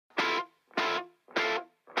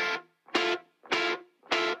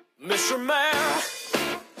Mr. Mayor,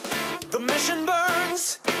 the mission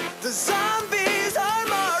burns, the zombies are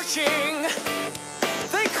marching.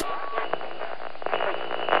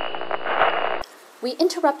 We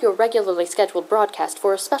interrupt your regularly scheduled broadcast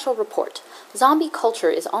for a special report. Zombie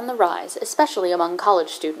culture is on the rise, especially among college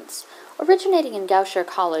students. Originating in Goucher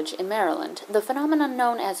College in Maryland, the phenomenon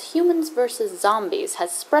known as humans versus zombies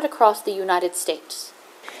has spread across the United States.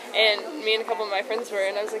 And me and a couple of my friends were,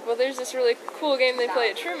 and I was like, well, there's this really cool game they play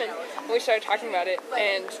at Truman. And we started talking about it,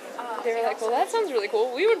 and they were like, well, that sounds really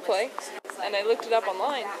cool. We would play. And I looked it up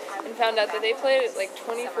online and found out that they played at like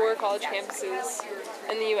 24 college campuses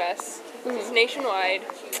in the U.S. It's nationwide,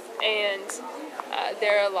 and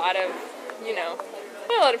there are a lot of,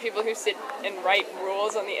 a lot of people who sit and write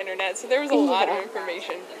rules on the internet, so there was a lot of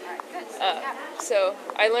information. So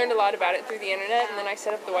I learned a lot about it through the internet, and then I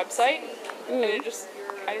set up the website, and it just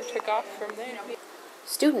kind of took off from there.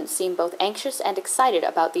 Students seem both anxious and excited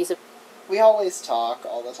about these. We always talk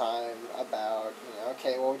all the time about,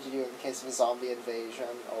 okay, what would you do in the case of a zombie invasion,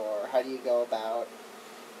 or how do you go about,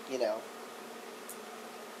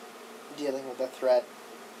 dealing with the threat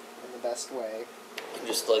in the best way.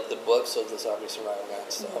 Just like the books of the zombie survival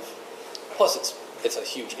guide stuff. Plus, it's a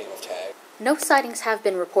huge game of tag. No sightings have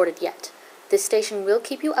been reported yet. This station will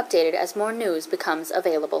keep you updated as more news becomes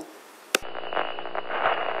available.